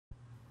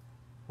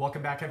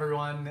Welcome back,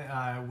 everyone.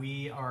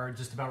 We are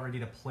just about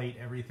ready to plate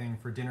everything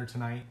for dinner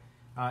tonight.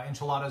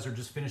 Enchiladas are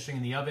just finishing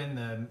in the oven.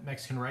 The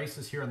Mexican rice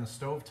is here on the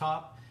stove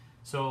top.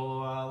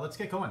 So let's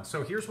get going.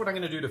 So here's what I'm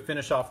going to do to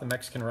finish off the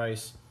Mexican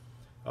rice.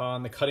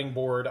 On the cutting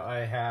board,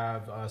 I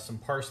have some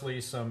parsley,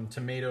 some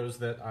tomatoes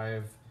that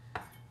I've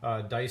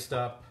diced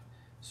up.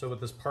 So with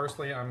this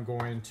parsley, I'm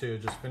going to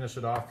just finish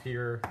it off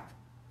here.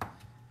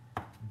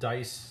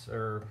 I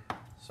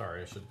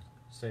should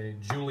say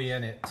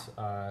julienne it.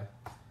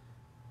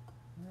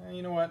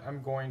 You know what?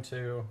 I'm going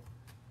to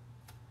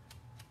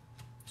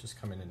just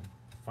come in and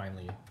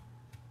finely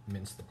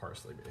mince the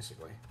parsley,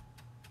 basically.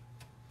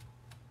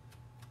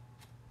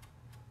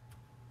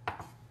 So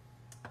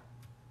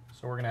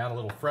we're going to add a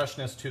little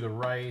freshness to the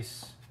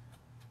rice.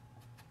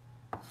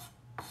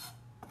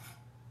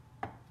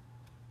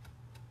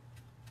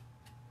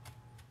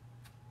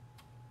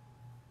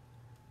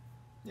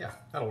 Yeah,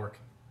 that'll work.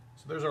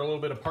 So there's our little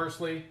bit of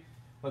parsley.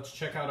 Let's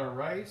check out our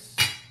rice.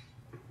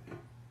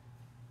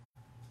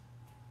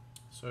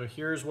 So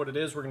here's what it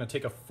is. We're going to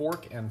take a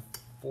fork and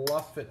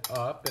fluff it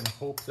up and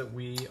hope that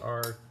we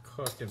are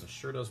cooked, and it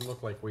sure does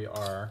look like we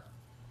are.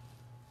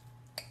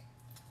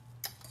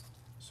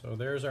 So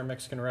there's our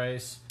Mexican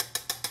rice.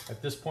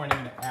 At this point,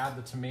 I'm going to add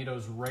the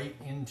tomatoes right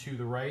into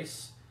the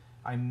rice.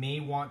 I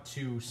may want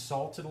to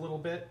salt it a little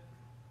bit.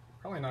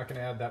 Probably not going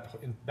to add that.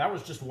 That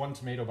was just one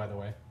tomato, by the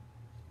way.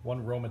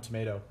 One Roma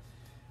tomato.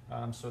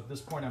 So at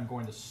this point, I'm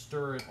going to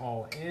stir it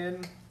all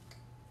in.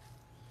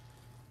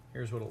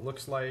 Here's what it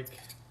looks like.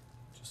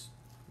 Just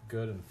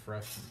good and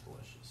fresh and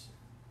delicious.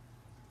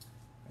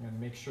 I'm going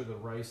to make sure the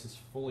rice is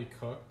fully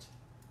cooked.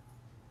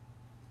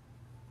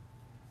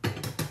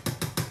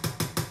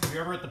 If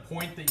you're ever at the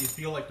point that you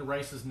feel like the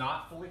rice is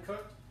not fully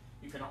cooked,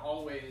 you can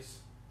always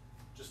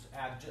just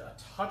add a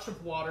touch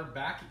of water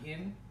back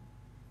in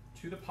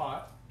to the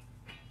pot,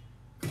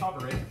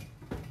 cover it,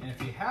 and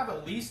if you have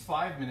at least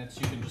 5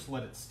 minutes, you can just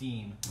let it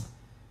steam.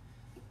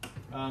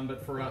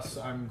 But for us,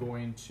 I'm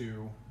going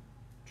to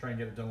try and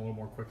get it done a little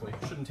more quickly.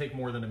 It shouldn't take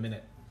more than a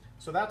minute.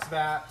 So that's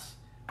that.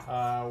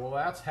 While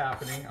that's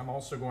happening, I'm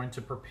also going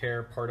to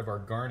prepare part of our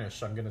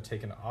garnish. I'm going to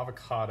take an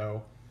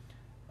avocado.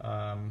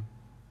 I'll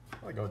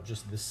go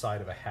just this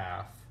side of a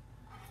half.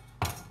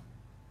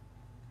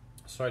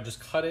 So I just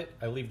cut it.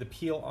 I leave the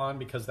peel on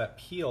because that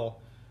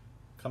peel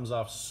comes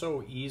off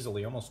so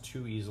easily, almost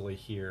too easily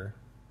here.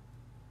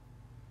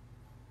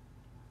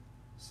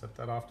 Set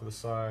that off to the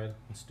side.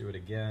 Let's do it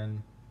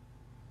again.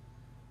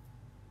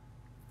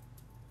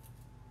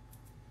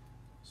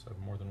 So I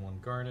have more than one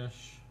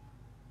garnish.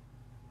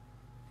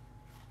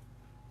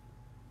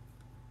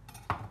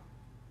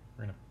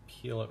 We're going to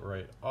peel it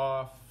right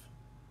off.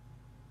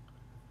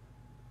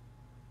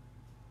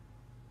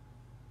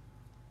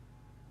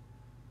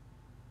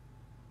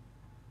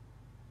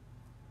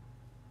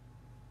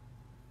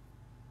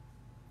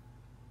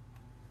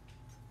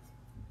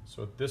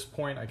 So at this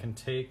point, I can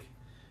take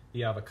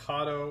the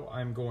avocado.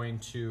 I'm going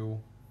to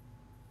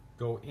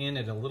go in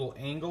at a little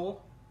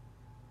angle.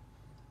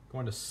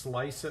 Going to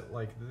slice it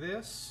like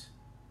this,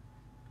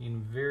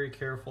 being very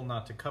careful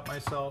not to cut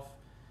myself.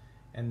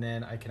 And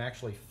then I can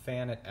actually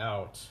fan it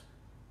out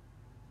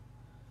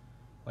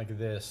like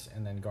this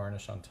and then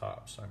garnish on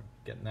top. So I'm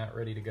getting that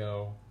ready to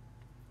go.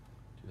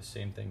 Do the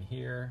same thing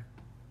here.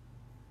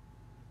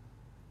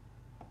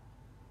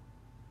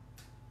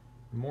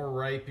 The more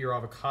ripe your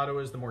avocado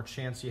is, the more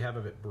chance you have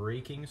of it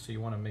breaking, so you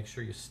want to make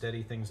sure you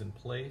steady things in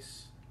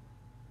place.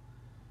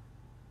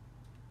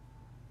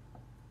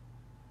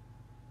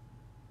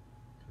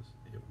 Because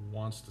it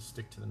wants to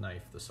stick to the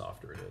knife the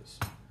softer it is.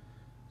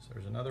 So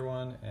there's another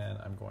one, and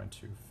I'm going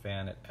to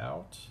fan it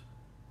out.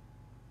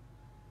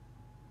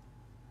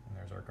 And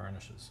there's our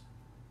garnishes.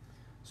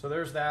 So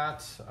there's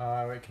that.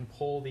 I can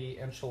pull the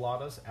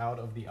enchiladas out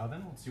of the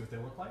oven. Let's see what they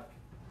look like.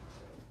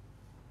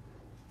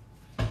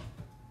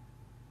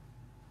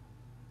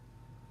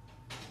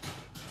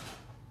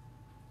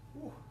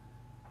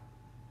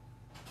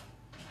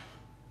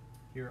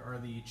 Here are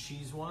the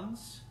cheese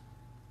ones.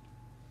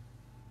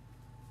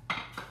 And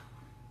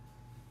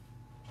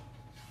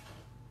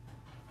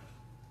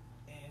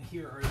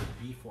here are the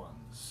beef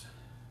ones.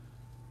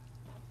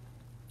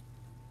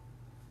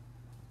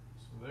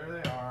 So there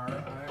they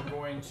are. I'm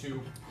going to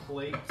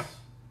plate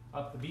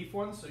up the beef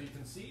ones so you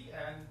can see,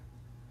 and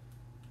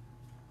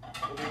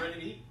we'll be ready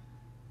to eat.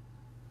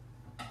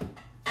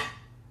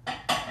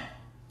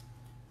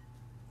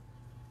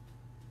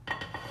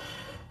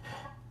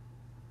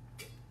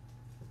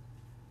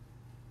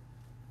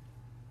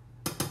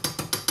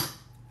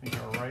 I think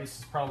our rice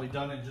is probably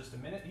done in just a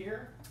minute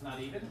here,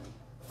 not even.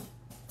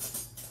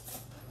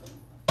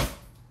 I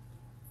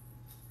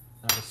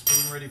have a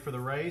spoon ready for the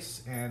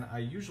rice, and I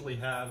usually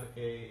have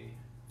a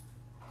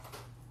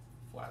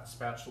flat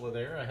spatula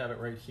there. I have it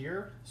right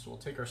here. So we'll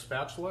take our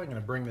spatula. I'm going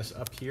to bring this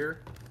up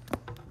here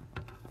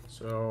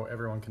so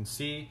everyone can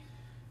see.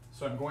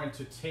 So I'm going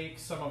to take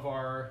some of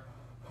our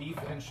beef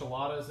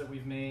enchiladas that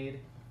we've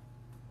made.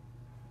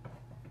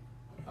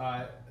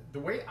 The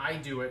way I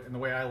do it and the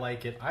way I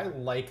like it, I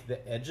like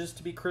the edges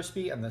to be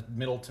crispy and the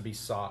middle to be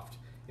soft.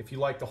 If you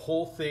like the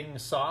whole thing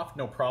soft,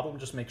 no problem.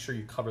 Just make sure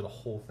you cover the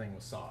whole thing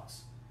with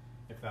sauce,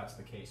 if that's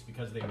the case,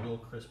 because they will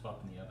crisp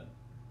up in the oven.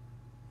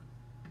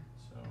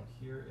 So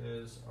here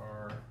is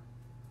our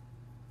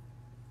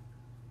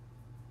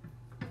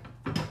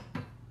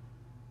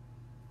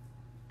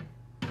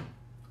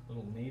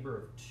little neighbor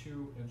of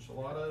 2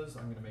 enchiladas.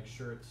 I'm going to make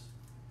sure it's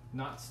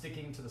not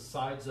sticking to the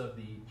sides of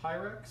the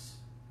Pyrex.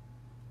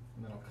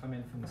 And then I'll come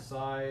in from the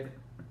side,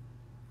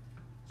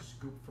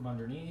 scoop from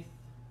underneath.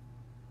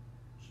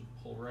 Should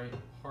pull right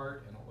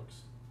apart and it looks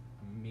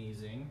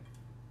amazing.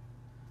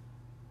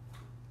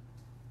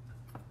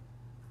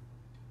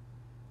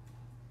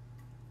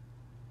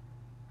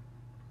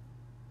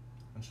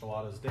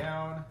 Enchiladas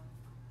down.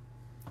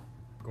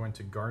 I'm going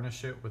to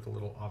garnish it with a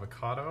little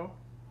avocado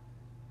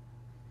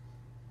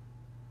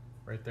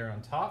right there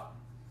on top.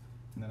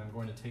 And then I'm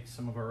going to take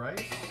some of our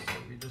rice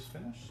that we just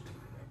finished.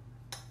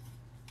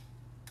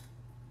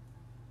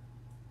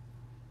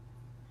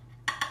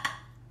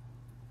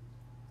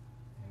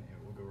 And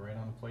it will go right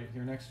on the plate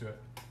here next to it.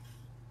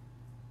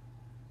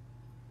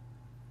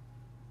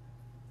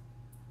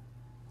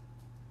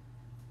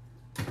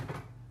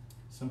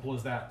 Simple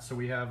as that. So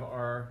we have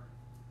our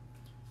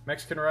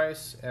Mexican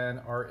rice and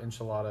our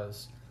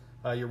enchiladas.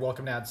 You're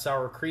welcome to add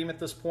sour cream at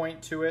this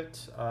point to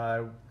it.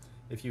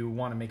 If you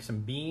want to make some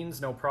beans,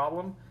 no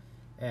problem.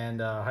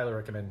 And I highly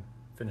recommend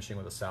finishing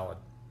with a salad.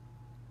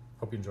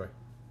 Hope you enjoy.